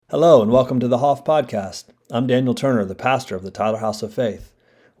Hello and welcome to the Hoff Podcast. I'm Daniel Turner, the pastor of the Tyler House of Faith.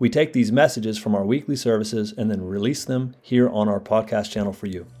 We take these messages from our weekly services and then release them here on our podcast channel for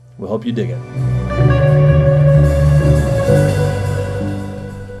you. We hope you dig it.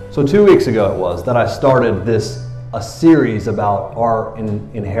 So 2 weeks ago it was that I started a series about our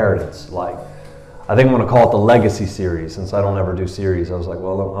inheritance. I think I'm going to call it the Legacy Series, since I don't ever do series. I was like,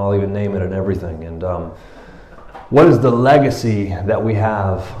 well, I'll even name it and everything. And what is the legacy that we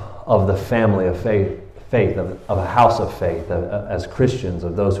have of the family of faith of a house of faith, as Christians,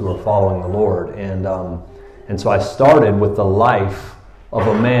 of those who are following the Lord? And so I started with the life of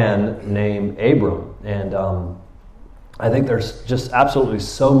a man named Abram. And I think there's just absolutely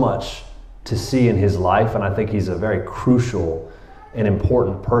so much to see in his life, and I think he's a very crucial and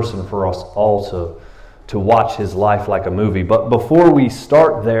important person for us all to watch his life like a movie. But before we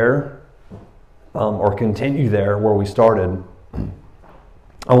start there, or continue there where we started,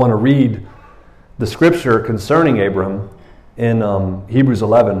 I want to read the scripture concerning Abram in Hebrews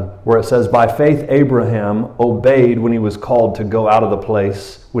 11, where it says, "By faith Abraham obeyed when he was called to go out of the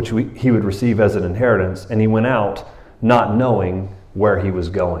place which he would receive as an inheritance, and he went out not knowing where he was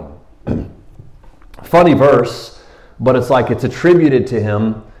going." Funny verse, but it's attributed to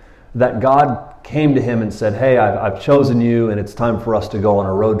him that God came to him and said, "Hey, I've chosen you, and it's time for us to go on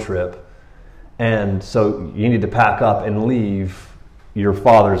a road trip. And so you need to pack up and leave your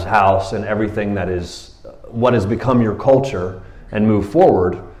father's house and everything that is what has become your culture and move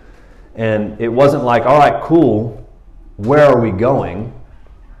forward." And it wasn't like, "All right, cool, where are we going?"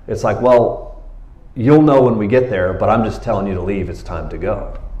 It's like, "Well, you'll know when we get there, but I'm just telling you to leave. It's time to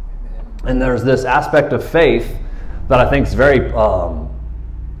go." And there's this aspect of faith that I think is very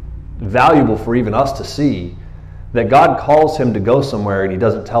valuable for even us to see, that God calls him to go somewhere and he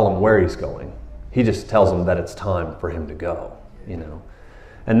doesn't tell him where he's going. He just tells him that it's time for him to go,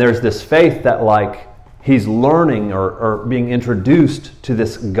 And there's this faith that he's learning or being introduced to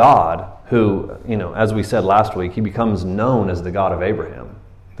this God who, as we said last week, he becomes known as the God of Abraham.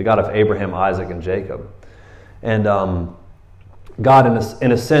 The God of Abraham, Isaac, and Jacob. And God,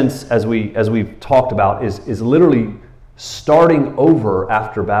 in a sense, as we've talked about, is literally starting over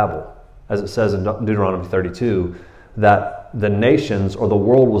after Babel. As it says in Deuteronomy 32, that the nations or the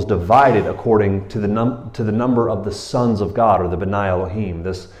world was divided according to the number of the sons of God, or the B'nai Elohim.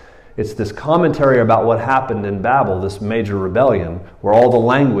 It's this commentary about what happened in Babel, this major rebellion, where all the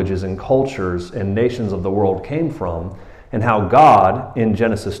languages and cultures and nations of the world came from, and how God, in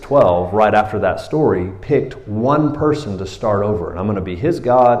Genesis 12, right after that story, picked one person to start over. And I'm going to be his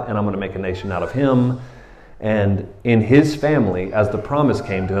God, and I'm going to make a nation out of him. And in his family, as the promise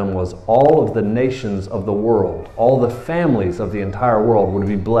came to him, was all of the nations of the world, all the families of the entire world would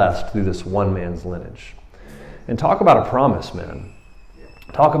be blessed through this one man's lineage. And talk about a promise, man.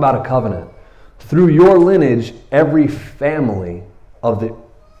 Talk about a covenant. Through your lineage, every family of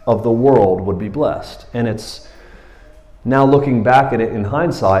the world would be blessed. And it's now, looking back at it in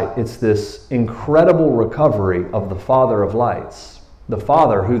hindsight, it's this incredible recovery of the Father of lights. The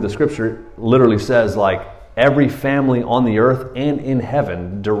Father who the scripture literally says, every family on the earth and in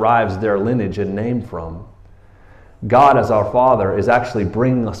heaven derives their lineage and name from. God, as our Father, is actually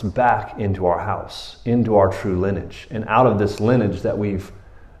bringing us back into our house, into our true lineage. And out of this lineage that we've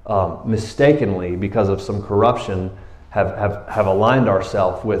mistakenly, because of some corruption, have aligned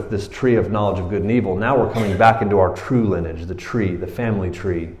ourselves with this tree of knowledge of good and evil, now we're coming back into our true lineage, the family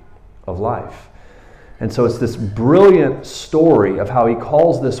tree of life. And so it's this brilliant story of how he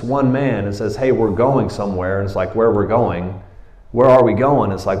calls this one man and says, "Hey, we're going somewhere." And it's like, "Where we're going? Where are we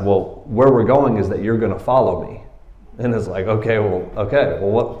going?" It's like, "Well, where we're going is that you're going to follow me." And it's like, okay,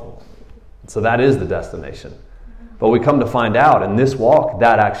 what? So that is the destination. But we come to find out in this walk,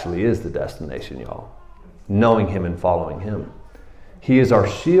 that actually is the destination, y'all. Knowing him and following him. He is our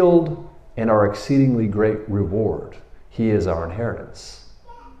shield and our exceedingly great reward. He is our inheritance.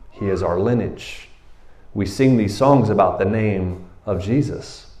 He is our lineage. We sing these songs about the name of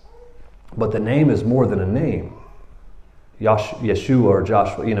Jesus. But the name is more than a name. Yeshua or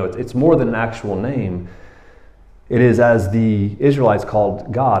Joshua, it's more than an actual name. It is, as the Israelites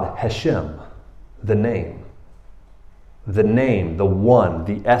called God, Hashem, the name. The name, the one,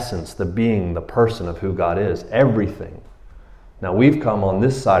 the essence, the being, the person of who God is, everything. Now we've come on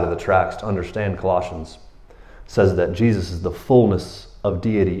this side of the tracks to understand Colossians. It says that Jesus is the fullness of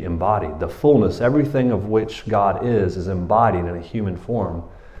deity embodied. The fullness, everything of which God is embodied in a human form,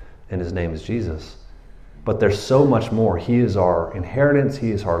 and his name is Jesus. But there's so much more. He is our inheritance,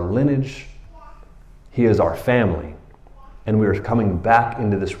 he is our lineage, he is our family. And we are coming back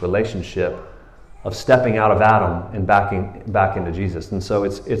into this relationship of stepping out of Adam and back into Jesus. And so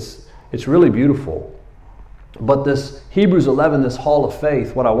it's really beautiful. But this Hebrews 11, this hall of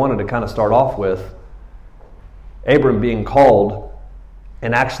faith, what I wanted to kind of start off with, Abram being called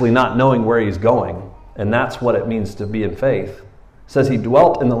and actually not knowing where he's going, and that's what it means to be in faith, says he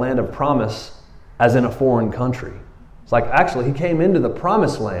dwelt in the land of promise as in a foreign country. It's like actually he came into the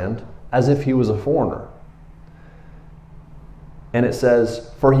promised land as if he was a foreigner. And it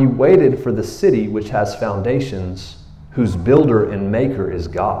says, for he waited for the city which has foundations, whose builder and maker is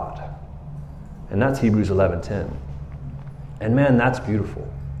God. And that's Hebrews 11:10. And man, that's beautiful.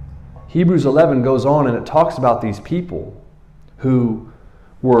 Hebrews 11 goes on and it talks about these people who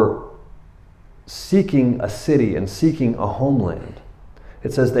were seeking a city and seeking a homeland.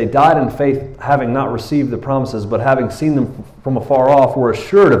 It says they died in faith, having not received the promises, but having seen them from afar off, were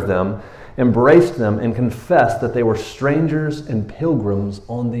assured of them, embraced them, and confessed that they were strangers and pilgrims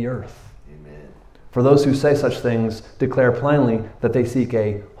on the earth. Amen. For those who say such things declare plainly that they seek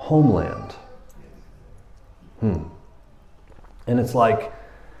a homeland. And it's like,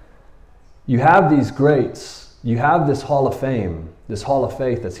 you have these greats, you have this hall of fame, this hall of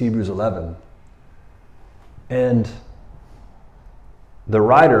faith that's Hebrews 11. And the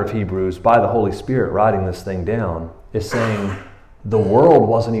writer of Hebrews, by the Holy Spirit writing this thing down, is saying the world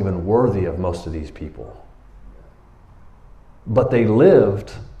wasn't even worthy of most of these people. But they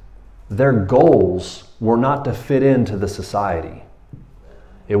lived, their goals were not to fit into the society.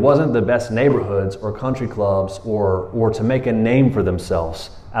 It wasn't the best neighborhoods or country clubs or to make a name for themselves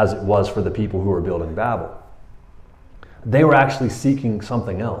as it was for the people who were building Babel. They were actually seeking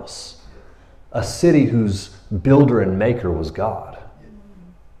something else. A city whose builder and maker was God.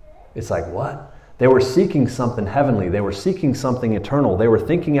 It's like, what? They were seeking something heavenly. They were seeking something eternal. They were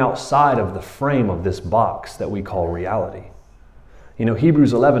thinking outside of the frame of this box that we call reality. You know,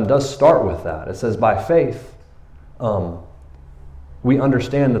 Hebrews 11 does start with that. It says, by faith, we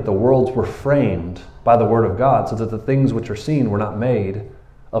understand that the worlds were framed by the word of God, so that the things which are seen were not made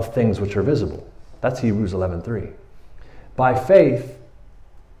of things which are visible. That's Hebrews 11:3. By faith,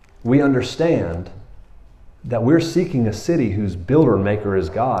 we understand that we're seeking a city whose builder and maker is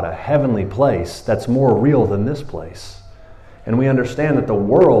God, a heavenly place that's more real than this place. And we understand that the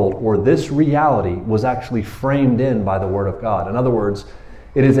world, or this reality, was actually framed in by the Word of God. In other words,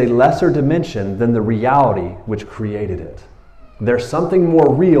 it is a lesser dimension than the reality which created it. There's something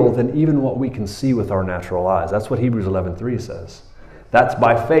more real than even what we can see with our natural eyes. That's what Hebrews 11:3 says. That's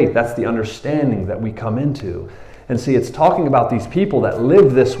by faith. That's the understanding that we come into. And see, it's talking about these people that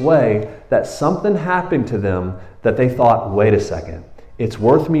live this way, that something happened to them that they thought, wait a second, it's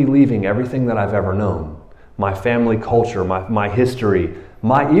worth me leaving everything that I've ever known. My family culture, my history,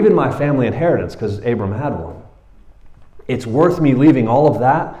 even my family inheritance, because Abram had one. It's worth me leaving all of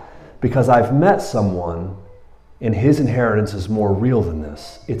that because I've met someone and his inheritance is more real than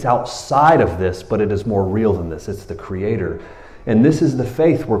this. It's outside of this, but it is more real than this. It's the Creator. And this is the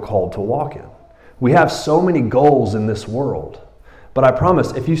faith we're called to walk in. We have so many goals in this world. But I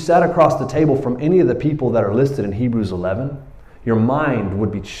promise, if you sat across the table from any of the people that are listed in Hebrews 11, your mind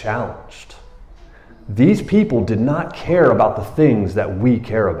would be challenged. These people did not care about the things that we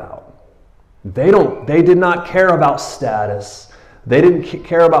care about. They did not care about status. They didn't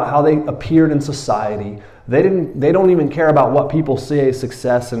care about how they appeared in society. They don't even care about what people say as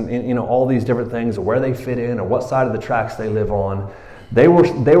success and all these different things, or where they fit in, or what side of the tracks they live on. They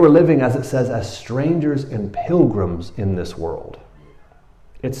were living, as it says, as strangers and pilgrims in this world.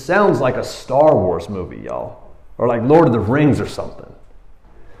 It sounds like a Star Wars movie, y'all, or like Lord of the Rings or something.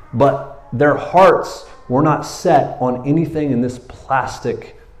 But their hearts were not set on anything in this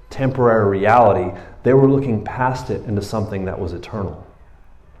plastic, temporary reality. They were looking past it into something that was eternal.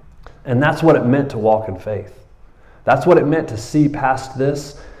 And that's what it meant to walk in faith. That's what it meant to see past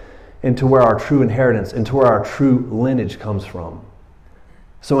this into where our true inheritance, into where our true lineage comes from.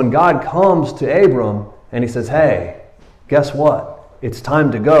 So when God comes to Abram and he says, hey, guess what? It's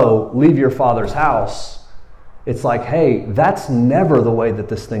time to go, leave your father's house. It's like, hey, that's never the way that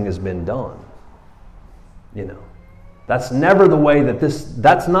this thing has been done. That's never the way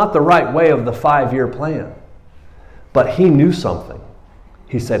that's not the right way of the 5-year plan. But he knew something.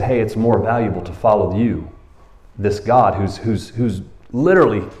 He said, hey, it's more valuable to follow you, this God who's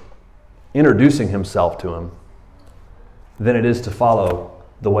literally introducing himself to him, than it is to follow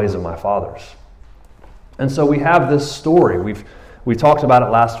the ways of my fathers. And so we have this story. We talked about it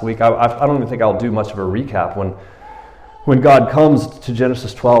last week. I don't even think I'll do much of a recap. When God comes to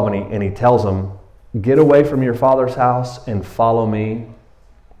Genesis 12 and he tells him, get away from your father's house and follow me.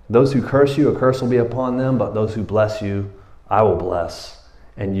 Those who curse you, a curse will be upon them, but those who bless you, I will bless.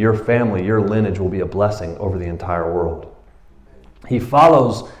 and your family, your lineage will be a blessing over the entire world. He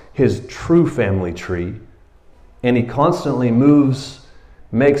follows his true family tree, and he constantly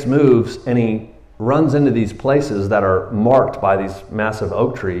makes moves, and he runs into these places that are marked by these massive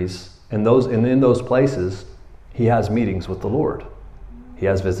oak trees, and in those places, he has meetings with the Lord. He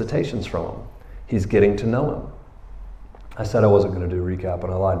has visitations from him. He's getting to know him. I said I wasn't going to do a recap,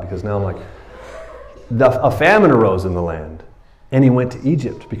 and I lied, because now I'm like, a famine arose in the land, and he went to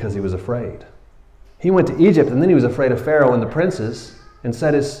Egypt because he was afraid. He went to Egypt, and then he was afraid of Pharaoh and the princes, and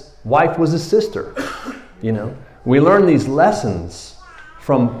said his wife was his sister. You know, we learn these lessons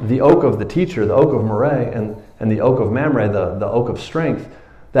from the oak of the teacher, the oak of Moreh, and the oak of Mamre, the oak of strength,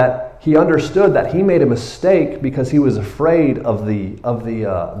 that he understood that he made a mistake because he was afraid of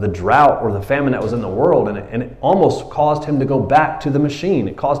the drought or the famine that was in the world, and it almost caused him to go back to the machine.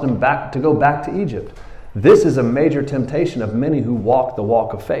 It caused him to go back to Egypt. This is a major temptation of many who walk the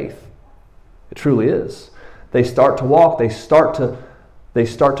walk of faith. It truly is. They start to walk, they start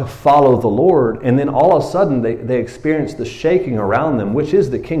to follow the Lord, and then all of a sudden they experience the shaking around them, which is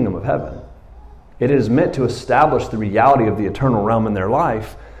the kingdom of heaven. It is meant to establish the reality of the eternal realm in their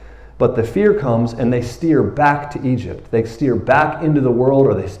life, but the fear comes and they steer back to Egypt. They steer back into the world,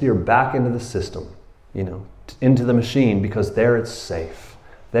 or they steer back into the system, into the machine, because there it's safe.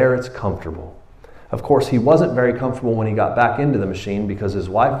 There it's comfortable. Of course, he wasn't very comfortable when he got back into the machine because his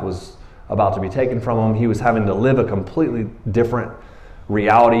wife was about to be taken from him. He was having to live a completely different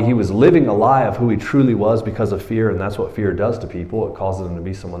reality. He was living a lie of who he truly was because of fear, and that's what fear does to people. It causes them to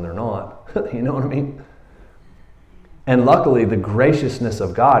be someone they're not. You know what I mean? And luckily, the graciousness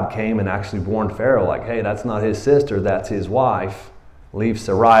of God came and actually warned Pharaoh, like, hey, that's not his sister, that's his wife. Leave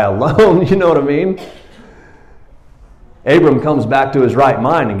Sarai alone. You know what I mean? Abram comes back to his right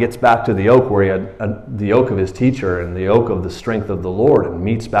mind and gets back to the oak where he had the oak of his teacher and the oak of the strength of the Lord, and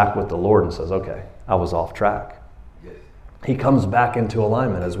meets back with the Lord and says, okay, I was off track. He comes back into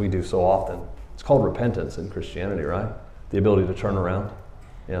alignment, as we do so often. It's called repentance in Christianity, right? The ability to turn around.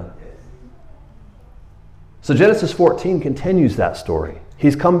 Yeah. So Genesis 14 continues that story.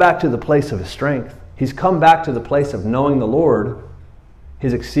 He's come back to the place of his strength. He's come back to the place of knowing the Lord,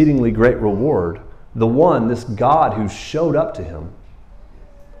 his exceedingly great reward, the one, this God who showed up to him.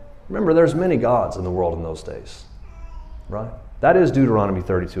 Remember, there's many gods in the world in those days, right? That is Deuteronomy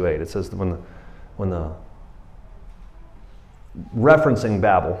 32:8. It says that when the referencing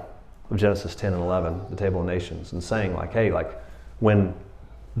Babel of Genesis 10 and 11, the table of nations, and saying like, hey, like when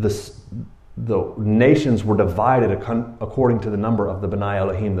the nations were divided according to the number of the B'nai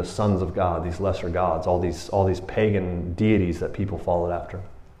Elohim, the sons of God, these lesser gods, all these pagan deities that people followed after.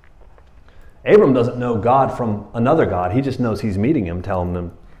 Abram doesn't know God from another God. He just knows he's meeting him, telling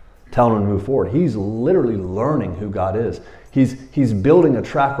him to move forward. He's literally learning who God is. He's building a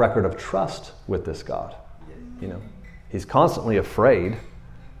track record of trust with this God. He's constantly afraid.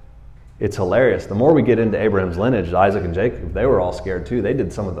 It's hilarious. The more we get into Abraham's lineage, Isaac and Jacob, they were all scared too. They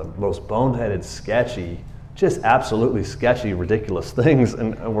did some of the most boneheaded, sketchy, just absolutely sketchy, ridiculous things,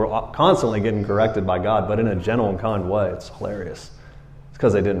 and we're constantly getting corrected by God, but in a gentle and kind way. It's hilarious. It's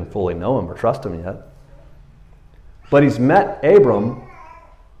because they didn't fully know him or trust him yet. But he's met Abram,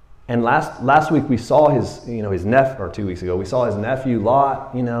 and last week we saw his nephew, or 2 weeks ago, we saw his nephew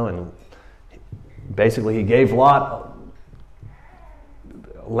Lot, and basically he gave Lot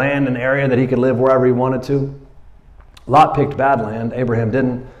land and area that he could live wherever he wanted to. Lot picked bad land. Abraham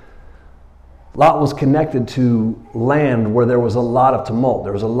didn't. Lot was connected to land where there was a lot of tumult.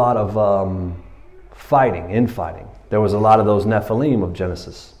 There was a lot of infighting. There was a lot of those Nephilim of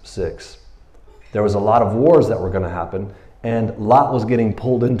Genesis 6. There was a lot of wars that were going to happen, and Lot was getting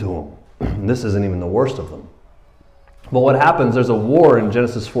pulled into them. This isn't even the worst of them. But what happens, there's a war in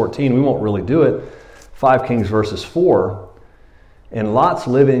Genesis 14. We won't really do it. 5 Kings verses 4. And Lot's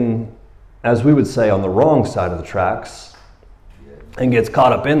living, as we would say, on the wrong side of the tracks, and gets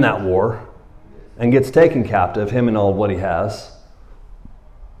caught up in that war, and gets taken captive, him and all what he has.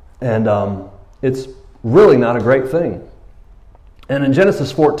 And it's really not a great thing. And in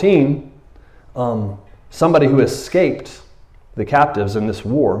Genesis 14, somebody who escaped the captives in this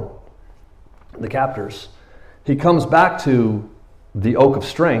war, the captors, he comes back to the Oak of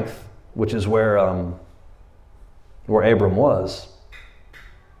Strength, which is where Abram was.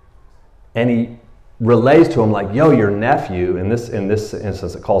 And he relays to him like, yo, your nephew, in this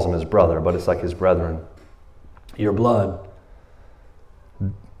instance it calls him his brother, but it's like his brethren, your blood,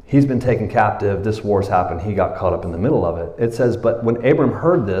 he's been taken captive, this war's happened, he got caught up in the middle of it. It says, but when Abram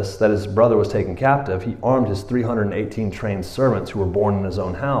heard this, that his brother was taken captive, he armed his 318 trained servants who were born in his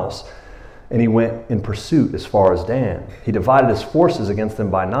own house. and he went in pursuit as far as Dan. He divided his forces against them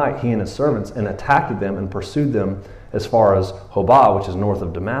by night, he and his servants, and attacked them and pursued them as far as Hobah, which is north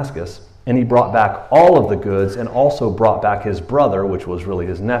of Damascus. And he brought back all of the goods and also brought back his brother, which was really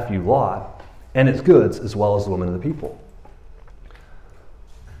his nephew Lot, and his goods as well as the women of the people.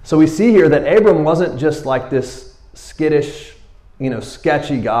 So we see here that Abram wasn't just like this skittish,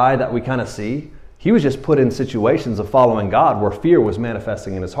 sketchy guy that we kind of see. He was just put in situations of following God where fear was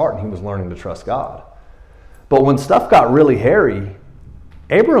manifesting in his heart and he was learning to trust God. But when stuff got really hairy,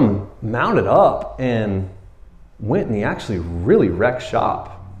 Abram mounted up and went and he actually really wrecked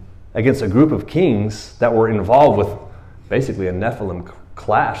shop against a group of kings that were involved with basically a Nephilim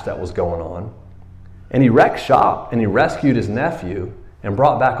clash that was going on. And he wrecked shop and he rescued his nephew and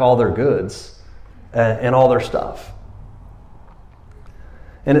brought back all their goods and all their stuff.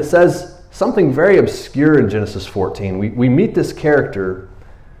 And it says something very obscure in Genesis 14. We meet this character.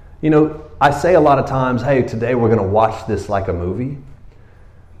 I say a lot of times, hey, today we're going to watch this like a movie.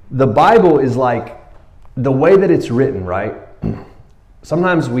 The Bible is like the way that it's written, right?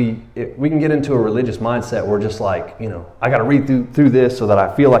 Sometimes we can get into a religious mindset where just like, I got to read through this so that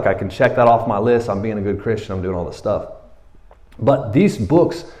I feel like I can check that off my list. I'm being a good Christian. I'm doing all this stuff. But these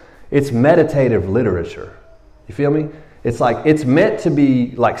books, it's meditative literature. You feel me? It's like, it's meant to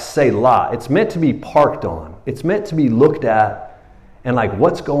be like Selah. It's meant to be parked on. It's meant to be looked at and like,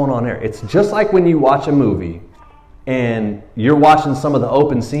 what's going on there? It's just like when you watch a movie and you're watching some of the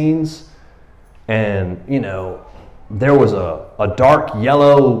open scenes and, there was a dark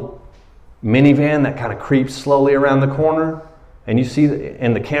yellow minivan that kind of creeps slowly around the corner and you see,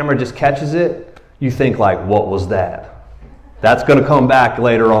 and the camera just catches it. You think like, what was that? That's going to come back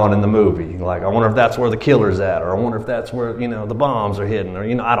later on in the movie. Like, I wonder if that's where the killer's at, or I wonder if that's where, the bombs are hidden, or,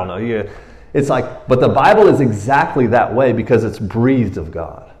 I don't know. It's like, but the Bible is exactly that way because it's breathed of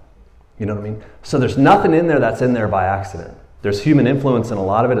God. You know what I mean? So there's nothing in there that's in there by accident. There's human influence in a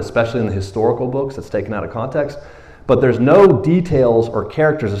lot of it, especially in the historical books that's taken out of context. But there's no details or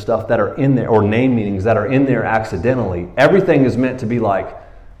characters of stuff that are in there, or name meanings that are in there accidentally. Everything is meant to be like,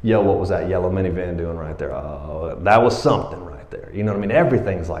 yo, what was that yellow minivan doing right there? Oh, that was something right there. You know what I mean?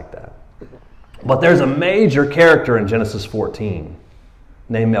 Everything's like that. But there's a major character in Genesis 14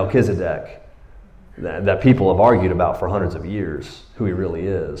 named Melchizedek that people have argued about for hundreds of years, who he really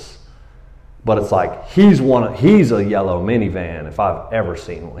is. But it's like, he's a yellow minivan if I've ever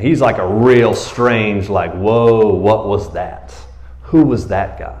seen one. He's like a real strange, like, whoa, what was that? Who was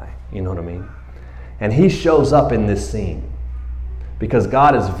that guy? You know what I mean? And he shows up in this scene because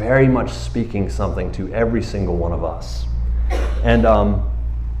God is very much speaking something to every single one of us. And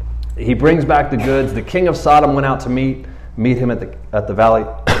he brings back the goods. The king of Sodom went out to meet him at the valley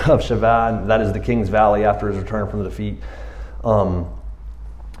of Shavah. That is the king's valley after his return from the defeat.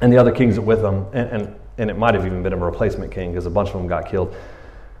 And the other kings are with him. And it might have even been a replacement king because a bunch of them got killed.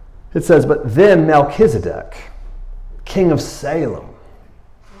 It says, but then Melchizedek, king of Salem,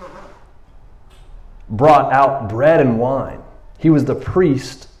 brought out bread and wine. He was the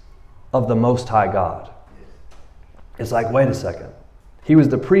priest of the Most High God. It's like, wait a second. He was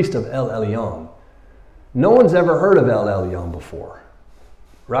the priest of El Elyon. No one's ever heard of El Elyon before,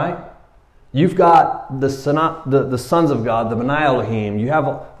 right? You've got the sons of God, the B'nai Elohim. You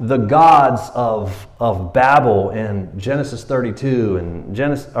have the gods of Babel and Genesis 32 and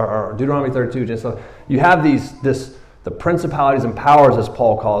or Deuteronomy 32. You have the principalities and powers, as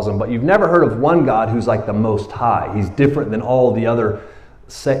Paul calls them, but you've never heard of one God who's like the Most High. He's different than all the other,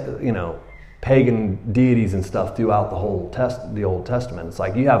 pagan deities and stuff throughout the Old Testament. It's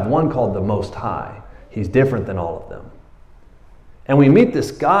like you have one called the Most High. He's different than all of them. And we meet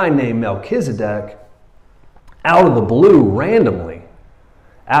this guy named Melchizedek out of the blue randomly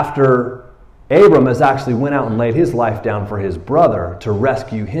after Abram has actually went out and laid his life down for his brother to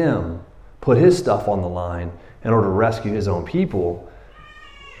rescue him, put his stuff on the line in order to rescue his own people.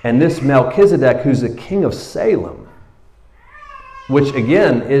 And this Melchizedek, who's the king of Salem, which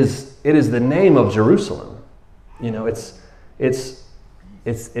again is the name of Jerusalem. It's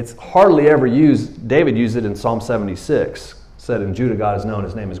hardly ever used. David used it in Psalm 76. Said, in Judah God is known,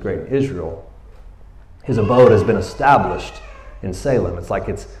 his name is great in Israel. His abode has been established in Salem. It's like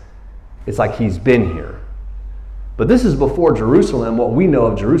he's been here. But this is before Jerusalem, what we know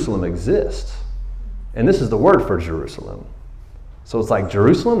of Jerusalem exists. And this is the word for Jerusalem. So it's like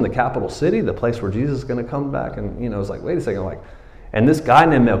Jerusalem, the capital city, the place where Jesus is going to come back. And, it's like, wait a second. And this guy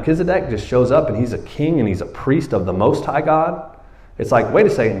named Melchizedek just shows up and he's a king and he's a priest of the Most High God. It's like, wait a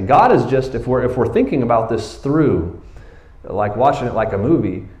second. God is just, if we're thinking about this through, like watching it like a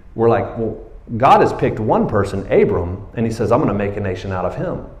movie, we're like, well, God has picked one person, Abram, and he says, I'm going to make a nation out of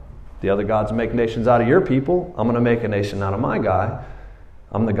him. The other gods make nations out of your people. I'm going to make a nation out of my guy.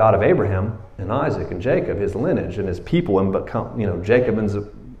 I'm the God of Abraham and Isaac and Jacob, his lineage and his people. And become, Jacob ends up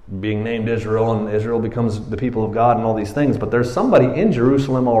being named Israel, and Israel becomes the people of God and all these things. But there's somebody in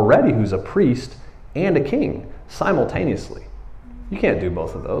Jerusalem already who's a priest and a king simultaneously. You can't do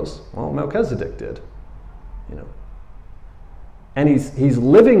both of those. Well, Melchizedek did. And he's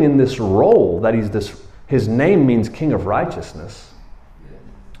living in this role that his name means King of Righteousness.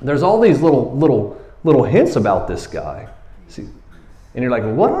 There's all these little hints about this guy. See, and you're like,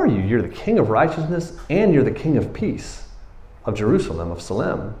 well, what are you? You're the King of Righteousness and you're the King of Peace of Jerusalem, of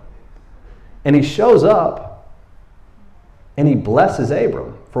Salem. And he shows up and he blesses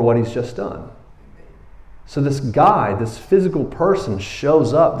Abram for what he's just done. So this guy, this physical person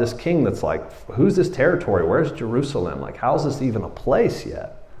shows up, this king that's like, who's this territory? Where's Jerusalem? Like, how's this even a place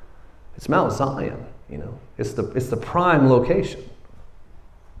yet? It's Mount Zion, It's the prime location.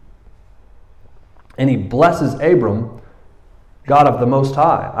 And he blesses Abram, God of the Most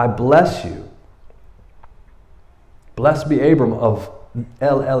High. I bless you. Blessed be Abram of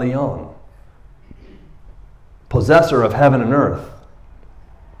El Elyon, possessor of heaven and earth.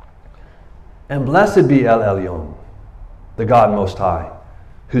 And blessed be El Elyon, the God Most High,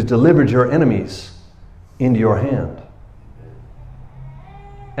 who's delivered your enemies into your hand.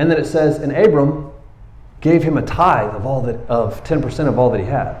 And then it says, and Abram gave him a tithe of 10% of all that he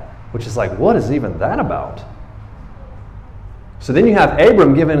had, which is like, what is even that about? So then you have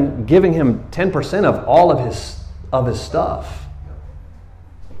Abram giving him 10% of all of his stuff,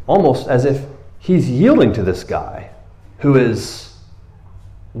 almost as if he's yielding to this guy who is,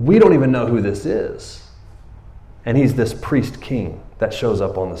 we don't even know who this is. And he's this priest king that shows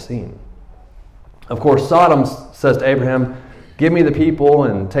up on the scene. Of course, Sodom says to Abraham, give me the people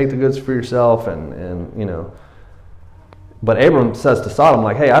and take the goods for yourself. But Abram says to Sodom,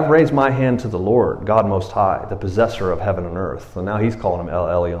 like, hey, I've raised my hand to the Lord, God Most High, the possessor of heaven and earth. So now he's calling him El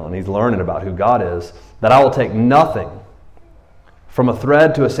Elyon. He's learning about who God is, that I will take nothing from a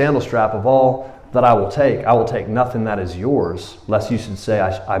thread to a sandal strap of all that I will take nothing that is yours, lest you should say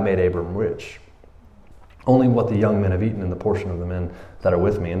I made Abram rich. Only what the young men have eaten and the portion of the men that are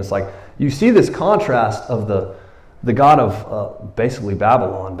with me. And it's like, you see this contrast of the God of basically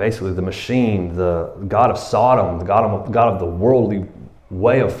Babylon, basically the machine, the God of Sodom, the God of the worldly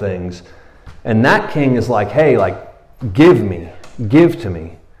way of things. And that king is like, hey, give to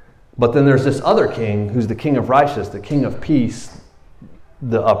me. But then there's this other king who's the King of Righteousness, the King of Peace,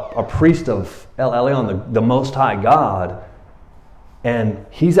 a priest of El Elyon, the Most High God, and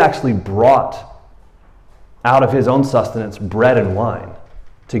he's actually brought out of his own sustenance bread and wine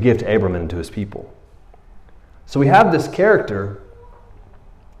to give to Abram and to his people. So we have this character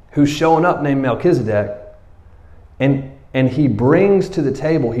who's showing up named Melchizedek, and he brings to the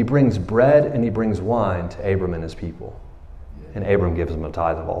table, he brings bread and he brings wine to Abram and his people. And Abram gives him a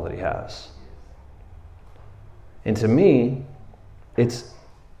tithe of all that he has. And to me,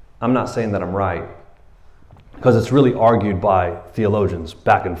 I'm not saying that I'm right, because it's really argued by theologians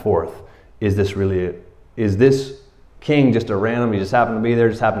back and forth. Is this king just a random, he just happened to be there,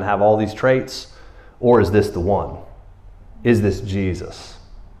 just happened to have all these traits? Or is this the one? Is this Jesus?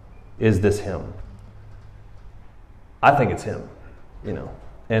 Is this him? I think it's him,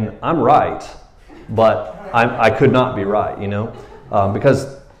 And I'm right, but I could not be right,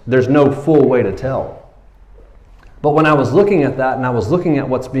 because there's no full way to tell. But when I was looking at that and I was looking at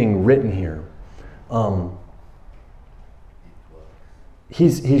what's being written here,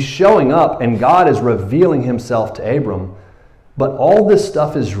 he's showing up and God is revealing himself to Abram, but all this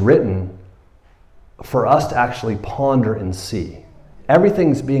stuff is written for us to actually ponder and see.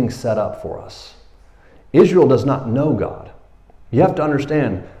 Everything's being set up for us. Israel does not know God. You have to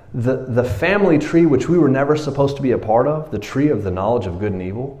understand, the family tree which we were never supposed to be a part of, the tree of the knowledge of good and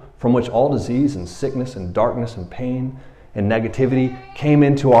evil, from which all disease and sickness and darkness and pain and negativity came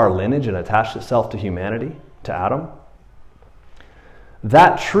into our lineage and attached itself to humanity, to Adam.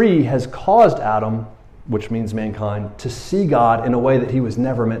 That tree has caused Adam, which means mankind, to see God in a way that he was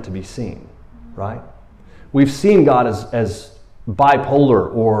never meant to be seen, right? We've seen God as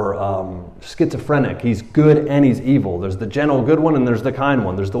bipolar or schizophrenic. He's good and he's evil. There's the gentle good one and there's the kind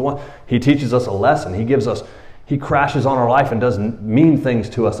one. There's the one, he teaches us a lesson. He crashes on our life and does mean things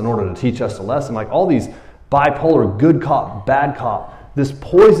to us in order to teach us a lesson. Like all these bipolar, good cop, bad cop, this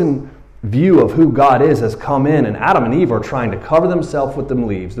poison view of who God is has come in, and Adam and Eve are trying to cover themselves with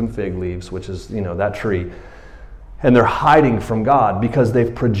them fig leaves, which is, that tree. And they're hiding from God because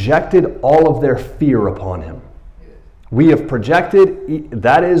they've projected all of their fear upon him. We have projected,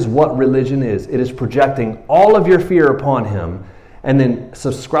 that is what religion is. It is projecting all of your fear upon him and then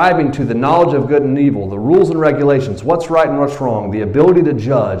subscribing to the knowledge of good and evil, the rules and regulations, what's right and what's wrong, the ability to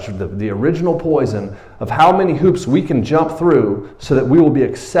judge, the original poison of how many hoops we can jump through so that we will be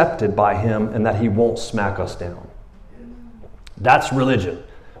accepted by him and that he won't smack us down. That's religion.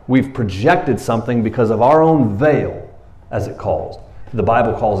 We've projected something because of our own veil, as it calls. The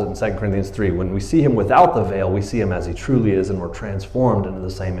Bible calls it in 2 Corinthians 3. When we see him without the veil, we see him as he truly is, and we're transformed into the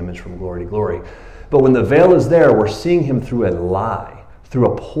same image from glory to glory. But when the veil is there, we're seeing him through a lie, through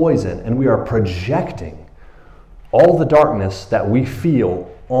a poison, and we are projecting all the darkness that we feel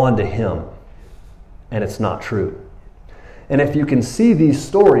onto him. And it's not true. And if you can see these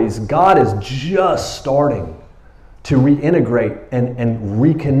stories, God is just starting to reintegrate and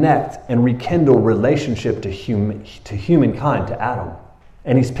reconnect and rekindle relationship to humankind, to Adam.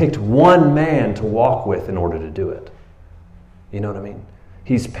 And he's picked one man to walk with in order to do it. You know what I mean?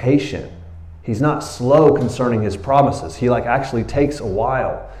 He's patient. He's not slow concerning his promises. He actually takes a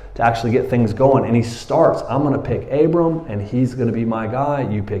while to actually get things going. And he starts, I'm going to pick Abram and he's going to be my guy.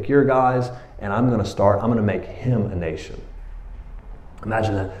 You pick your guys and I'm going to make him a nation.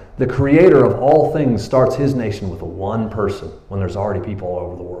 Imagine that. The creator of all things starts his nation with one person when there's already people all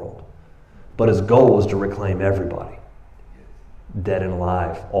over the world. But his goal was to reclaim everybody, dead and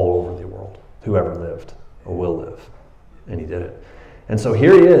alive, all over the world, whoever lived or will live. And he did it. And so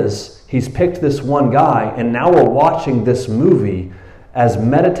here he is. He's picked this one guy, and now we're watching this movie as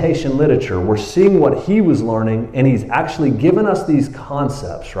meditation literature. We're seeing what he was learning, and he's actually given us these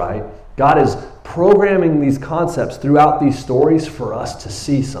concepts, right? God is programming these concepts throughout these stories for us to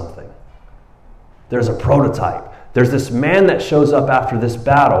see something. There's a prototype. There's this man that shows up after this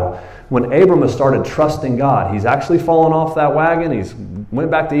battle. When Abram has started trusting God, he's actually fallen off that wagon. He's went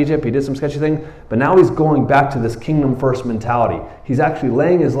back to Egypt. He did some sketchy thing. But now he's going back to this kingdom first mentality. He's actually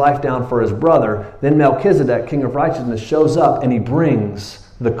laying his life down for his brother. Then Melchizedek, king of righteousness, shows up and he brings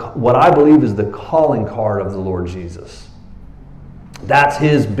what I believe is the calling card of the Lord Jesus. That's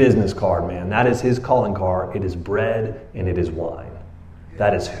his business card, man. That is his calling card. It is bread and it is wine.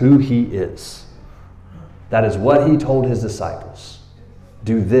 That is who he is. That is what he told his disciples.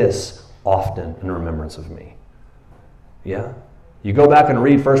 Do this often in remembrance of me. Yeah? You go back and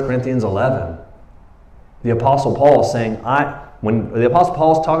read 1 Corinthians 11. The Apostle Paul is saying, when the Apostle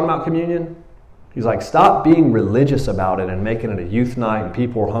Paul is talking about communion, he's like, stop being religious about it and making it a youth night and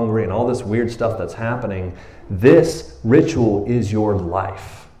people are hungry and all this weird stuff that's happening. This ritual is your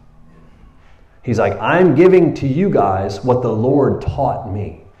life. He's like, I'm giving to you guys what the Lord taught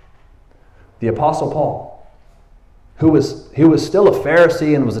me. The Apostle Paul, who was still a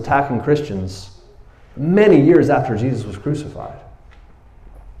Pharisee and was attacking Christians many years after Jesus was crucified,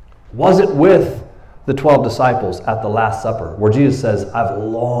 wasn't with the 12 disciples at the Last Supper, where Jesus says, I've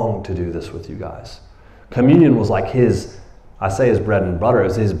longed to do this with you guys. Communion was like his bread and butter. It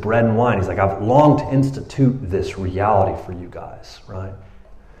was his bread and wine. He's like, I've longed to institute this reality for you guys, right?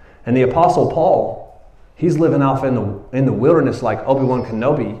 And the Apostle Paul, he's living out in the wilderness like Obi-Wan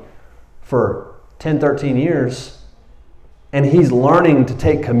Kenobi for 10, 13 years, and he's learning to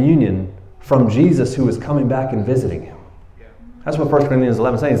take communion from Jesus who is coming back and visiting him. That's what 1 Corinthians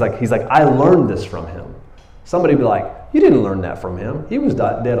 11 is saying. He's like, I learned this from him. Somebody be like, you didn't learn that from him. He was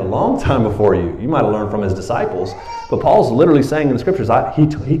dead a long time before you. You might have learned from his disciples. But Paul's literally saying in the scriptures,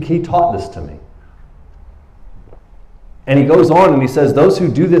 he taught this to me. And he goes on and he says, those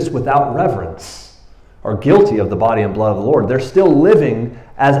who do this without reverence are guilty of the body and blood of the Lord. They're still living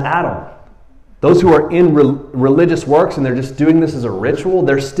as Adam. Those who are in religious works and they're just doing this as a ritual,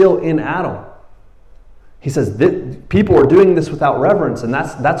 they're still in Adam. He says, people are doing this without reverence, and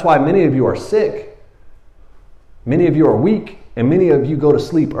that's why many of you are sick. Many of you are weak, and many of you go to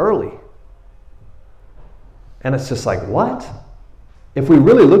sleep early. And it's just like, what? If we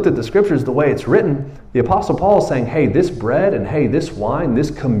really looked at the scriptures the way it's written, the Apostle Paul is saying, hey, this bread and hey, this wine, this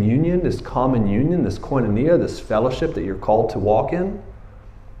communion, this common union, this koinonia, this fellowship that you're called to walk in,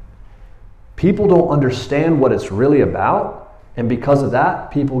 people don't understand what it's really about. And because of that,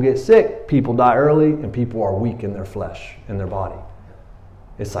 people get sick, people die early, and people are weak in their flesh, in their body.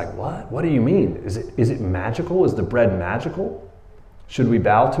 It's like, what? What do you mean? Is it magical? Is the bread magical? Should we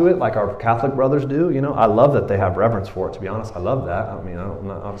bow to it like our Catholic brothers do? You know, I love that they have reverence for it, to be honest. I love that. I mean, I'm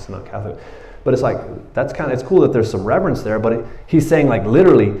obviously not Catholic. But it's like, it's cool that there's some reverence there, but he's saying like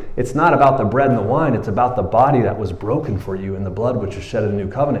literally, it's not about the bread and the wine, it's about the body that was broken for you and the blood which was shed in the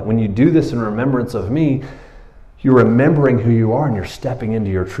new covenant. When you do this in remembrance of me, you're remembering who you are and you're stepping into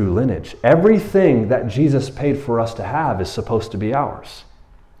your true lineage. Everything that Jesus paid for us to have is supposed to be ours.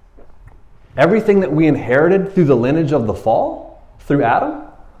 Everything that we inherited through the lineage of the fall, through Adam,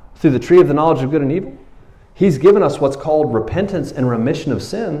 through the tree of the knowledge of good and evil, He's given us what's called repentance and remission of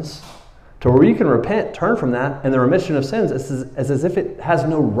sins, to where you can repent, turn from that, and the remission of sins is as if it has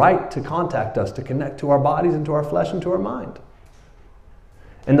no right to contact us, to connect to our bodies and to our flesh and to our mind.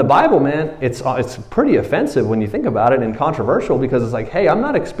 In the Bible, man, it's pretty offensive when you think about it, and controversial, because it's like, hey, I'm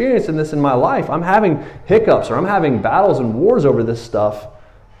not experiencing this in my life. I'm having hiccups, or I'm having battles and wars over this stuff.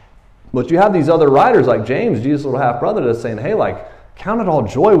 But you have these other writers like James, Jesus' little half-brother, that's saying, hey, like, count it all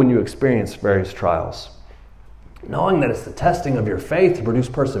joy when you experience various trials, knowing that it's the testing of your faith to produce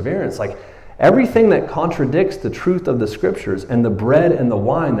perseverance. Like, everything that contradicts the truth of the Scriptures and the bread and the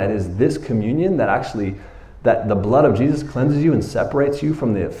wine that is this communion, that the blood of Jesus cleanses you and separates you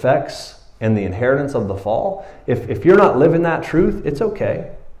from the effects and the inheritance of the fall. If you're not living that truth, it's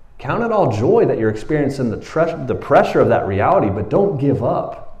okay. Count it all joy that you're experiencing the pressure of that reality, but don't give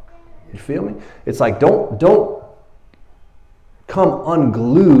up. You feel me? It's like, don't come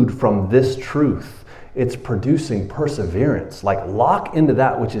unglued from this truth. It's producing perseverance. Like, lock into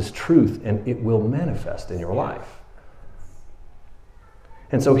that which is truth, and it will manifest in your life.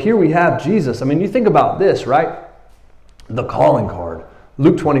 And so here we have Jesus. I mean, you think about this, right? The calling card.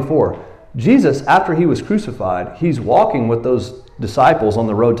 Luke 24. Jesus, after he was crucified, he's walking with those disciples on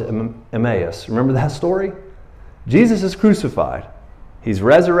the road to Emmaus. Remember that story? Jesus is crucified. He's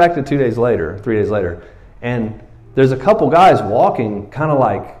resurrected 3 days later. And there's a couple guys walking kind of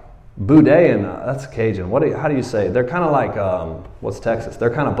like Boudet, that's Cajun. How do you say it? They're kind of like, what's Texas?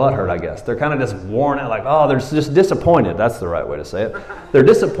 They're kind of butthurt, I guess. They're kind of just worn out, like, they're just disappointed. That's the right way to say it. They're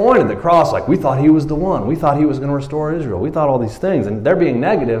disappointed. The cross, like, we thought he was the one. We thought he was going to restore Israel. We thought all these things. And they're being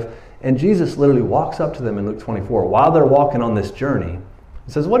negative. And Jesus literally walks up to them in Luke 24 while they're walking on this journey.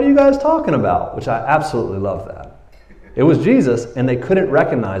 He says, what are you guys talking about? Which I absolutely love that. It was Jesus, and they couldn't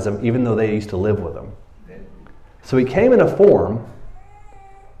recognize him even though they used to live with him. So he came in a form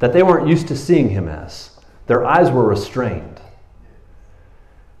that they weren't used to seeing him as. Their eyes were restrained.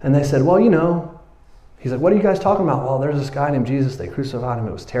 And they said, well, he's like, what are you guys talking about? Well, there's this guy named Jesus. They crucified him.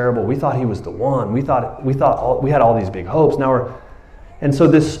 It was terrible. We thought he was the one. We thought we had all these big hopes. And so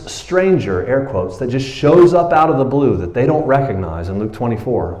this stranger, air quotes, that just shows up out of the blue that they don't recognize in Luke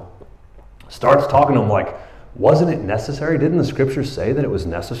 24, starts talking to them like, wasn't it necessary? Didn't the Scriptures say that it was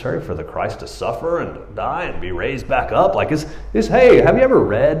necessary for the Christ to suffer and to die and be raised back up? Like, hey, have you ever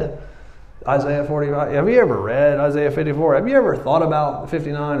read Isaiah 45? Have you ever read Isaiah 54? Have you ever thought about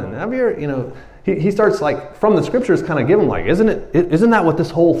 59? And have you ever, he starts like, from the Scriptures, kind of give them like, isn't that what this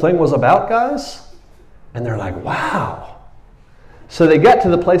whole thing was about, guys? And they're like, wow. So they get to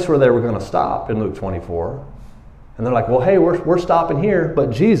the place where they were going to stop in Luke 24. And they're like, well, hey, we're stopping here. But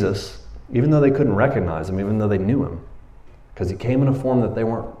Jesus, even though they couldn't recognize him, even though they knew him, because he came in a form that they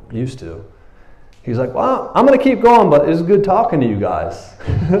weren't used to, he's like, well, I'm going to keep going, but it's good talking to you guys.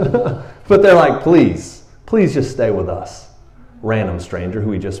 But they're like, please just stay with us, random stranger who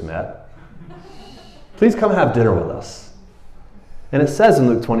we just met. Please come have dinner with us. And it says in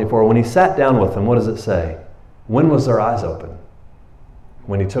Luke 24, when he sat down with them, what does it say? When was their eyes open?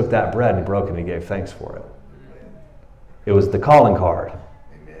 When he took that bread and he broke it and he gave thanks for it. It was the calling card.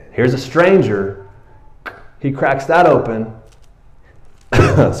 Here's a stranger. He cracks that open.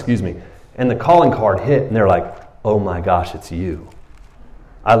 Excuse me. And the calling card hit, and they're like, oh my gosh, it's you.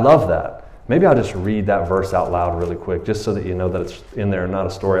 I love that. Maybe I'll just read that verse out loud really quick, just so that you know that it's in there and not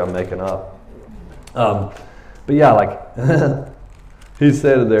a story I'm making up. But yeah, like, he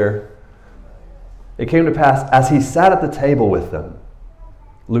said there, it came to pass, as he sat at the table with them,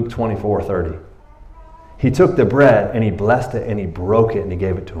 Luke 24:30. He took the bread and he blessed it and he broke it and he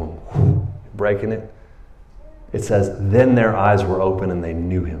gave it to them. Breaking it. It says, then their eyes were open and they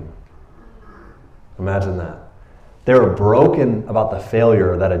knew him. Imagine that. They were broken about the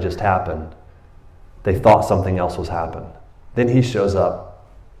failure that had just happened. They thought something else was happened. Then he shows up.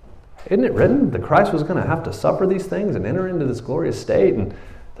 Isn't it written that Christ was going to have to suffer these things and enter into this glorious state? And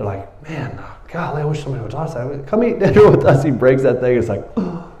they're like, man, golly, I wish somebody would talk to us. Come eat dinner with us. He breaks that thing. It's like,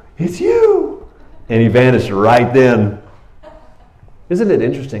 oh, it's you. And he vanished right then. Isn't it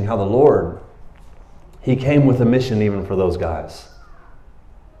interesting how the Lord, he came with a mission even for those guys.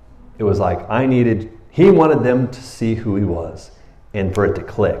 It was like, he wanted them to see who he was and for it to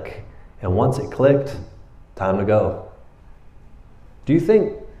click. And once it clicked, time to go. Do you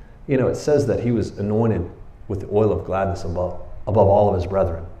think, it says that he was anointed with the oil of gladness above all of his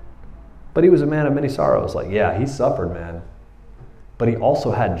brethren. But he was a man of many sorrows. Like, yeah, he suffered, man. But he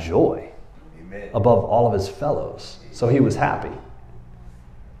also had joy. Amen. Above all of his fellows. So he was happy.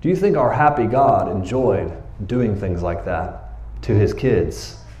 Do you think our happy God enjoyed doing things like that to his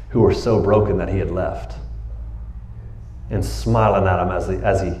kids who were so broken that he had left? And smiling at them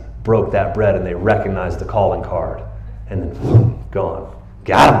as he broke that bread and they recognized the calling card. And then, boom, gone.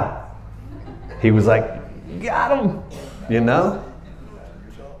 Got him. He was like, got him, you know?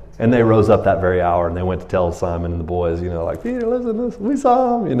 And they rose up that very hour and they went to tell Simon and the boys, like, Peter, listen, we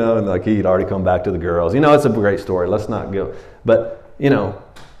saw him, and like he'd already come back to the girls. It's a great story. Let's not go. But, the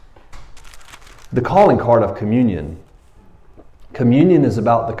calling card of communion is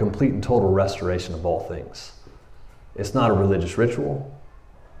about the complete and total restoration of all things. It's not a religious ritual.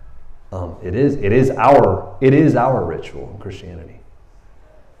 It is our ritual in Christianity.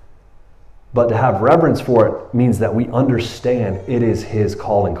 But to have reverence for it means that we understand it is his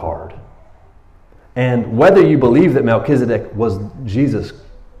calling card. And whether you believe that Melchizedek was Jesus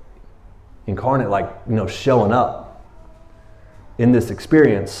incarnate, showing up in this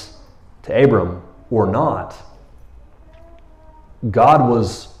experience to Abram or not, God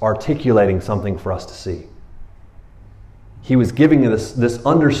was articulating something for us to see. He was giving us this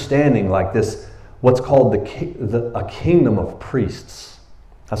understanding, like this, what's called a kingdom of priests.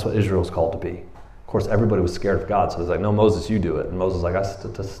 That's what Israel's called to be. Of course, everybody was scared of God, so it's like, no, Moses, you do it. And Moses was like, I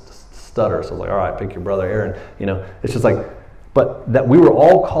stutter. So I was like, all right, pick your brother Aaron. It's just like, but that we were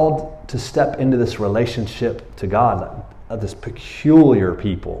all called to step into this relationship to God, this peculiar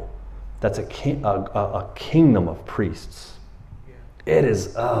people. That's a kingdom of priests. It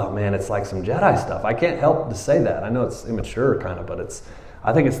is, it's like some Jedi stuff. I can't help to say that. I know it's immature kind of, but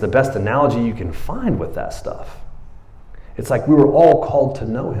I think it's the best analogy you can find with that stuff. It's like we were all called to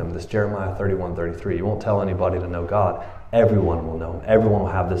know him, this Jeremiah 31:33. You won't tell anybody to know God. Everyone will know him. Everyone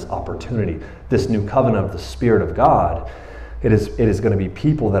will have this opportunity, this new covenant of the Spirit of God. It is going to be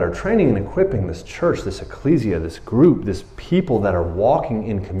people that are training and equipping this church, this ecclesia, this group, this people that are walking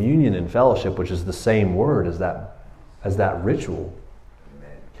in communion and fellowship, which is the same word as that ritual.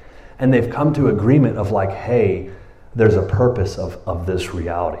 And they've come to agreement of like, hey, there's a purpose of this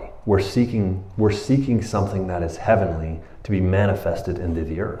reality. We're seeking something that is heavenly to be manifested into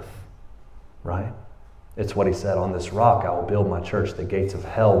the earth, right? It's what he said, on this rock I will build my church, the gates of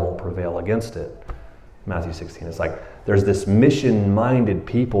hell won't prevail against it. Matthew 16, it's like there's this mission-minded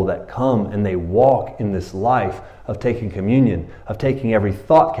people that come and they walk in this life of taking communion, of taking every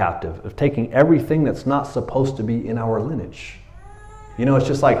thought captive, of taking everything that's not supposed to be in our lineage. It's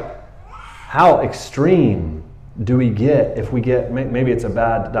just like, how extreme do we get if we get, maybe it's a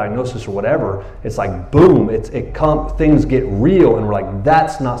bad diagnosis or whatever, it's like boom, things get real and we're like,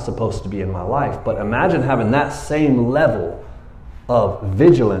 that's not supposed to be in my life. But imagine having that same level of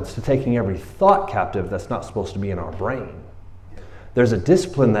vigilance to taking every thought captive that's not supposed to be in our brain. There's a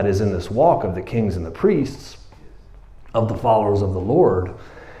discipline that is in this walk of the kings and the priests, of the followers of the Lord.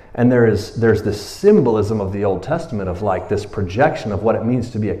 And there's this symbolism of the Old Testament of like this projection of what it means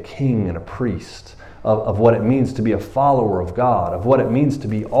to be a king and a priest, of what it means to be a follower of God, of what it means to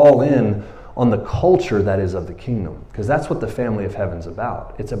be all in on the culture that is of the kingdom. Because that's what the family of heaven's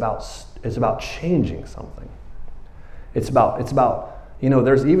about. It's about changing something. It's about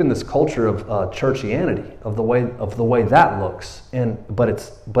there's even this culture of churchianity, of the way that looks, but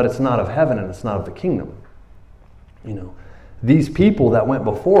it's not of heaven and it's not of the kingdom. These people that went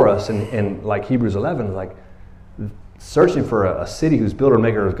before us in like Hebrews 11, like searching for a city whose builder and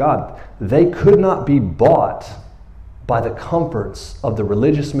maker is God, they could not be bought by the comforts of the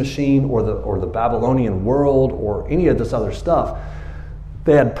religious machine or the Babylonian world or any of this other stuff.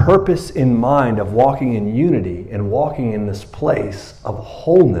 They had purpose in mind of walking in unity and walking in this place of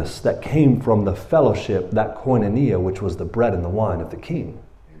wholeness that came from the fellowship, that koinonia, which was the bread and the wine of the King.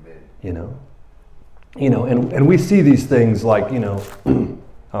 Amen. And we see these things like, I'll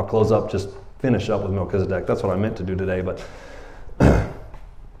finish up with Melchizedek. That's what I meant to do today, but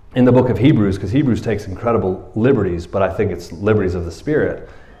in the book of Hebrews, because Hebrews takes incredible liberties, but I think it's liberties of the Spirit,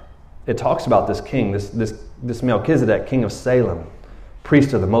 it talks about this king, this Melchizedek, king of Salem,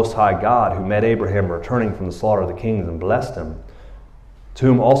 priest of the Most High God, who met Abraham returning from the slaughter of the kings and blessed him, to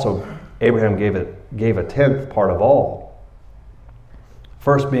whom also Abraham gave a tenth part of all.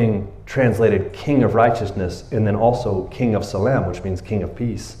 First being translated King of Righteousness, and then also King of Salem, which means King of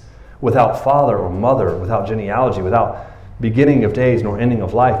Peace. Without father or mother, without genealogy, without beginning of days nor ending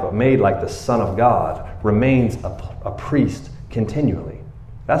of life, but made like the Son of God, remains a priest continually.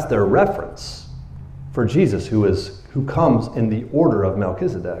 That's their reference for Jesus, who comes in the order of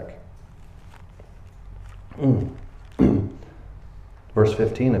Melchizedek. Verse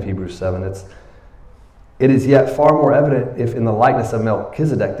 15 of Hebrews 7, it is yet far more evident if in the likeness of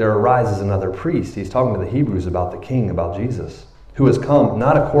Melchizedek there arises another priest. He's talking to the Hebrews about the king, about Jesus, who has come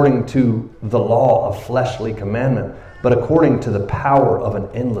not according to the law of fleshly commandment, but according to the power of an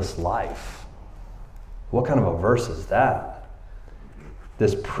endless life. What kind of a verse is that?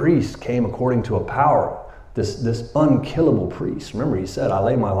 This priest came according to a power, this unkillable priest. Remember, he said, I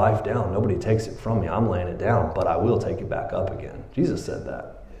lay my life down. Nobody takes it from me. I'm laying it down, but I will take it back up again. Jesus said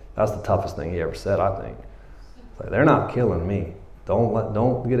that. That's the toughest thing he ever said, I think. Like, they're not killing me.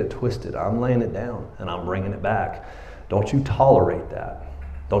 Don't get it twisted. I'm laying it down and I'm bringing it back. Don't you tolerate that.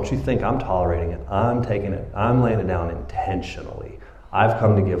 Don't you think I'm tolerating it. I'm taking it. I'm laying it down intentionally. I've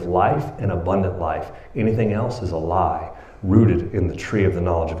come to give life and abundant life. Anything else is a lie, rooted in the tree of the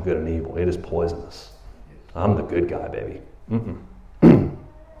knowledge of good and evil. It is poisonous. I'm the good guy, baby.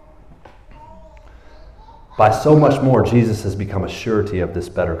 By so much more, Jesus has become a surety of this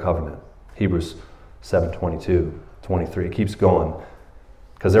better covenant. Hebrews 7:22, 23. It keeps going.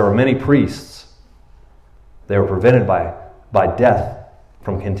 Because there were many priests. They were prevented by death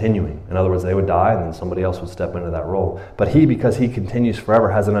from continuing. In other words, they would die and then somebody else would step into that role. But he, because he continues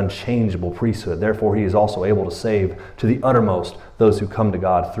forever, has an unchangeable priesthood. Therefore, he is also able to save to the uttermost those who come to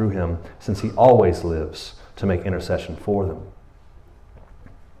God through him, since he always lives to make intercession for them.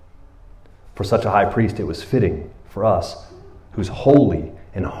 For such a high priest, it was fitting for us, who's holy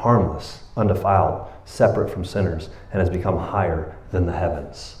and harmless, undefiled, separate from sinners, and has become higher than the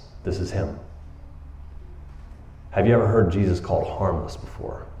heavens. This is him. Have you ever heard Jesus called harmless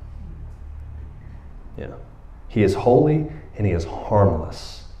before? Yeah. He is holy and he is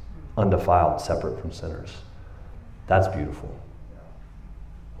harmless, undefiled, separate from sinners. That's beautiful.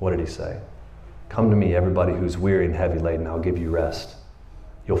 What did he say? Come to me, everybody who's weary and heavy laden, I'll give you rest.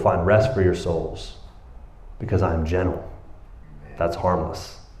 You'll find rest for your souls, because I am gentle. That's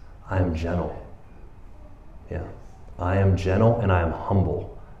harmless. I am gentle. Yeah. I am gentle and I am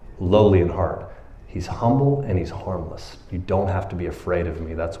humble, lowly in heart. He's humble and he's harmless. You don't have to be afraid of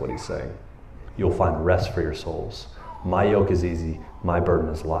me. That's what he's saying. You'll find rest for your souls. My yoke is easy. My burden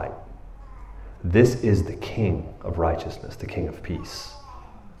is light. This is the King of righteousness, the King of peace.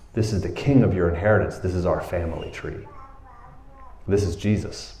 This is the King of your inheritance. This is our family tree. This is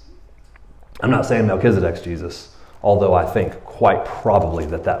Jesus. I'm not saying Melchizedek's Jesus, although I think quite probably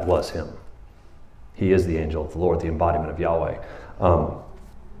that was him. He is the angel of the Lord, the embodiment of Yahweh.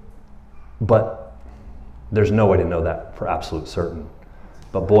 But there's no way to know that for absolute certain.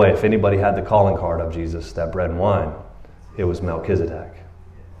 But boy, if anybody had the calling card of Jesus, that bread and wine, it was Melchizedek.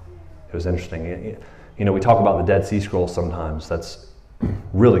 It was interesting. You know, we talk about the Dead Sea Scrolls sometimes. That's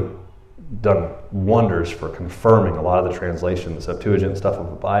really done wonders for confirming a lot of the translation, the Septuagint stuff of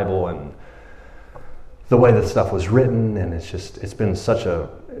the Bible, and the way that stuff was written. And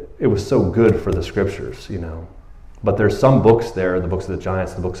it was so good for the scriptures, you know. But there's some books there, the books of the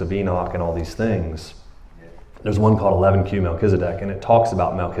giants, the books of Enoch, and all these things. There's one called 11Q Melchizedek, and it talks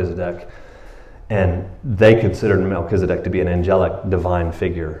about Melchizedek, and they considered Melchizedek to be an angelic divine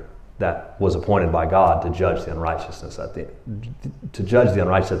figure that was appointed by God to judge the unrighteousness at the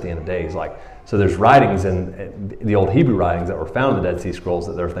end of days. Like, so there's writings in the old Hebrew writings that were found in the Dead Sea Scrolls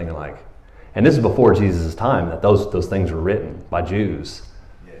that they're thinking like, and this is before Jesus' time, that those things were written by Jews.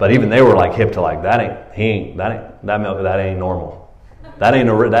 But even they were like hip to like, that ain't normal. That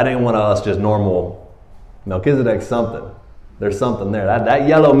ain't one of us just normal. Melchizedek's something. There's something there. That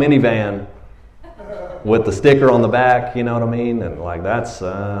yellow minivan with the sticker on the back, you know what I mean? And like that's,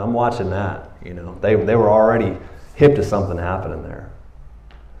 I'm watching that. You know, they were already hip to something happening there.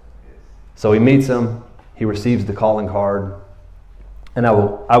 So he meets him. He receives the calling card. And I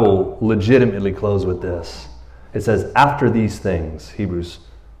will legitimately close with this. It says, after these things,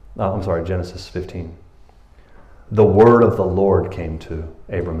 Genesis 15. The word of the Lord came to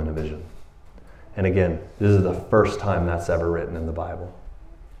Abram in a vision. And again, this is the first time that's ever written in the Bible.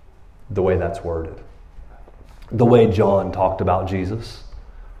 The way that's worded. The way John talked about Jesus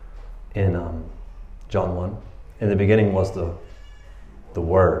in John 1. In the beginning was the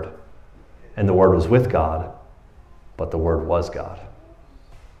Word. And the Word was with God, but the Word was God.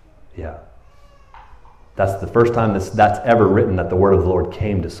 Yeah. That's the first time that's ever written, that the word of the Lord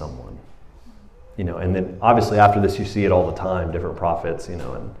came to someone. You know, and then obviously after this you see it all the time, different prophets, you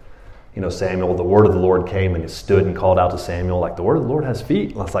know, and you know, Samuel, the word of the Lord came and he stood and called out to Samuel, like, the word of the Lord has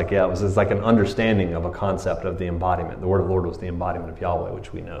feet. And it's like, yeah, it's like an understanding of a concept of the embodiment. The word of the Lord was the embodiment of Yahweh,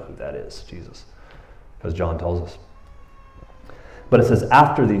 which we know who that is, Jesus, because John tells us. But it says,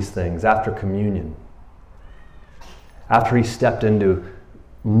 after these things, after communion, after he stepped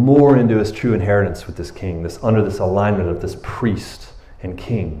more into his true inheritance with this king, under this alignment of this priest and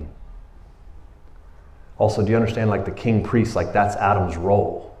king. Also, do you understand, like the king priest, like that's Adam's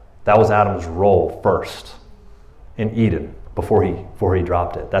role. That was Adam's role first in Eden before he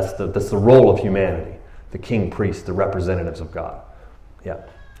dropped it. That's the role of humanity, the king priest, the representatives of God. Yeah.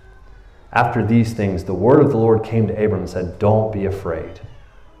 After these things, the word of the Lord came to Abram and said, don't be afraid.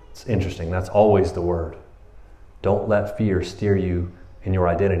 It's interesting. That's always the word. Don't let fear steer you in your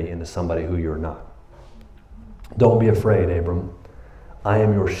identity into somebody who you're not. Don't be afraid, Abram. I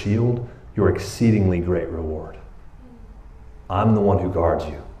am your shield, your exceedingly great reward. I'm the one who guards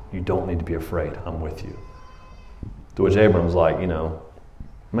you. You don't need to be afraid. I'm with you. To which Abram's like,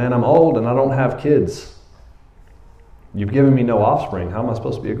 man, I'm old and I don't have kids. You've given me no offspring. How am I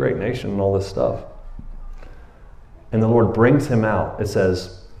supposed to be a great nation and all this stuff? And the Lord brings him out. It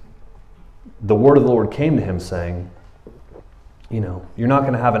says, the word of the Lord came to him saying, you're not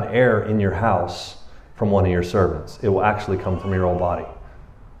going to have an heir in your house from one of your servants. It will actually come from your own body.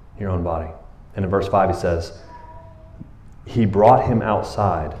 And in verse 5 he says, he brought him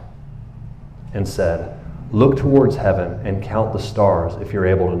outside and said, look towards heaven and count the stars if you're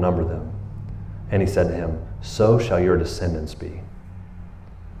able to number them. And he said to him, so shall your descendants be.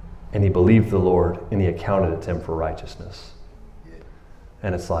 And he believed the Lord, and he accounted it to him for righteousness.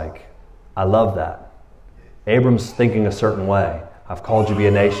 And it's like, I love that. Abram's thinking a certain way. I've called you to be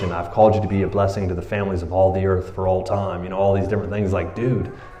a nation. I've called you to be a blessing to the families of all the earth for all time. All these different things. Like,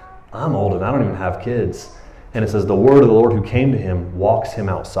 dude, I'm old and I don't even have kids. And it says the word of the Lord who came to him walks him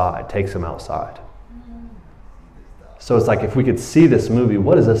outside, takes him outside. So it's like, if we could see this movie,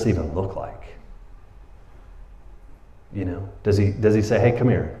 what does this even look like? Does he say, hey, come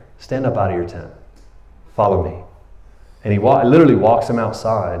here, stand up out of your tent, follow me? And he literally walks him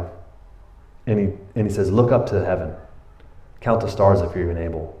outside, and he says, look up to heaven, count the stars if you're even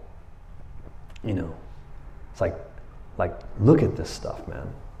able. It's like look at this stuff, man.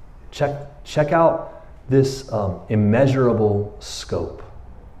 Check out this immeasurable scope.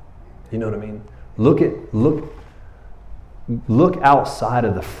 You know what I mean? Look outside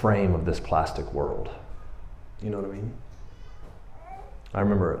of the frame of this plastic world. You know what I mean? I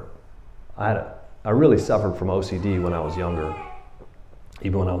remember I really suffered from OCD when I was younger,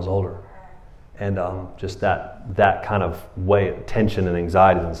 even when I was older. And just that kind of tension and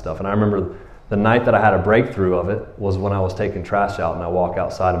anxiety and stuff. And I remember the night that I had a breakthrough of it was when I was taking trash out and I walk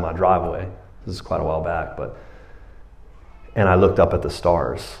outside of my driveway. This is quite a while back, and I looked up at the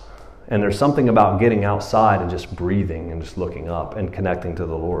stars. And there's something about getting outside and just breathing and just looking up and connecting to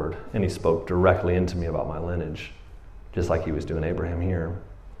the Lord. And he spoke directly into me about my lineage, just like he was doing Abraham here,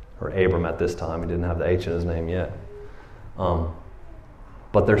 or Abram at this time. He didn't have the H in his name yet.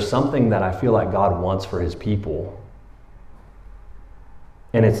 But there's something that I feel like God wants for his people.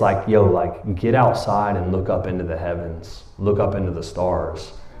 And it's like, get outside and look up into the heavens, look up into the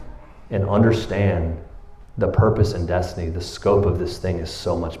stars, and understand the purpose and destiny, the scope of this thing is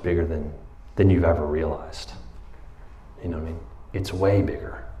so much bigger than you've ever realized. You know what I mean? It's way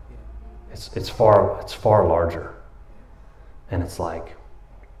bigger. It's far larger. And it's like,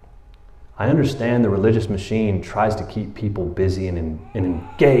 I understand the religious machine tries to keep people busy and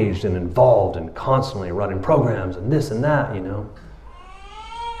engaged and involved and constantly running programs and this and that,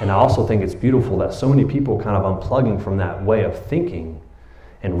 And I also think it's beautiful that so many people kind of unplugging from that way of thinking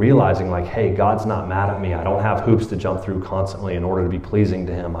and realizing like, hey, God's not mad at me. I don't have hoops to jump through constantly in order to be pleasing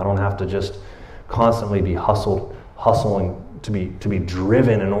to him. I don't have to just constantly be hustling to be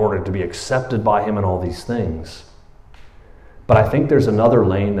driven in order to be accepted by him and all these things. But I think there's another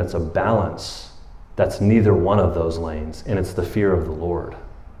lane that's a balance that's neither one of those lanes, and it's the fear of the Lord.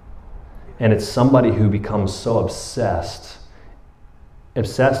 And it's somebody who becomes so obsessed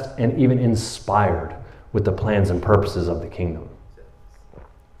and even inspired with the plans and purposes of the kingdom,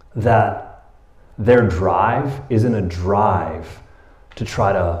 that their drive isn't a drive to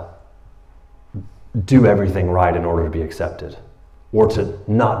try to do everything right in order to be accepted, or to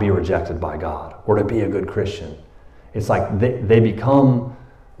not be rejected by God, or to be a good Christian. It's like they become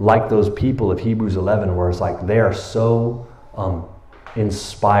like those people of Hebrews 11, where it's like they are so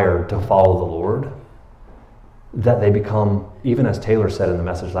inspired to follow the Lord that they become, even as Taylor said in the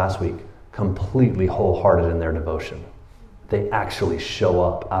message last week, completely wholehearted in their devotion. They actually show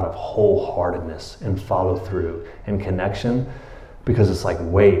up out of wholeheartedness and follow through and connection, because it's like,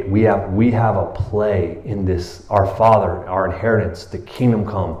 wait, we have a play in this, our Father, our inheritance, the kingdom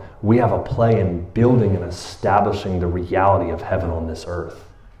come. We have a play in building and establishing the reality of heaven on this earth.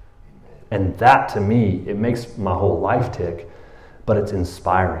 And that, to me, it makes my whole life tick, but it's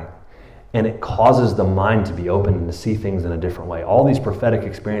inspiring. And it causes the mind to be open and to see things in a different way. All these prophetic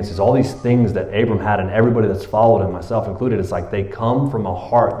experiences, all these things that Abram had, and everybody that's followed him, myself included, it's like they come from a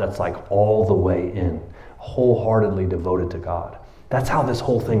heart that's like all the way in, wholeheartedly devoted to God. That's how this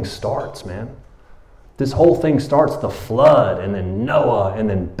whole thing starts, man. This whole thing starts, the flood, and then Noah, and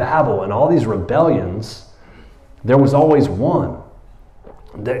then Babel, and all these rebellions. There was always one.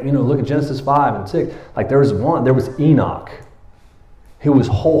 Look at Genesis 5 and 6. Like there was one, there was Enoch. He was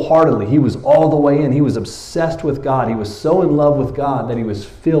wholeheartedly, he was all the way in. He was obsessed with God. He was so in love with God that he was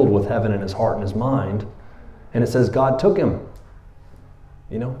filled with heaven in his heart and his mind. And it says God took him.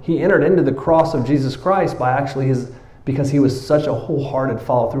 He entered into the cross of Jesus Christ because he was such a wholehearted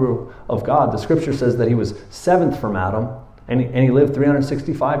follow-through of God. The scripture says that he was seventh from Adam, and he lived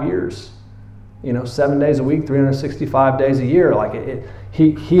 365 years. 7 days a week, 365 days a year.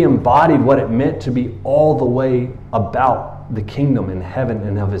 He embodied what it meant to be all the way about the kingdom in heaven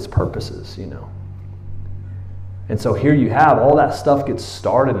and of his purposes, And so here you have all that stuff gets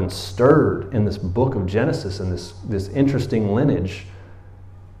started and stirred in this book of Genesis and this interesting lineage.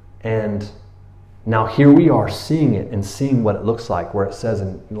 And now here we are seeing it and seeing what it looks like, where it says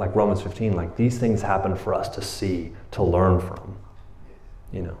in Romans 15, these things happen for us to see, to learn from,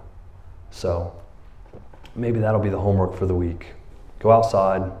 So maybe that'll be the homework for the week. Go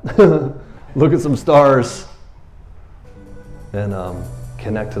outside, look at some stars, and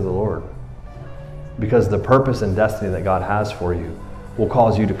connect to the Lord. Because the purpose and destiny that God has for you will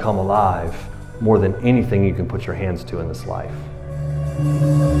cause you to come alive more than anything you can put your hands to in this life.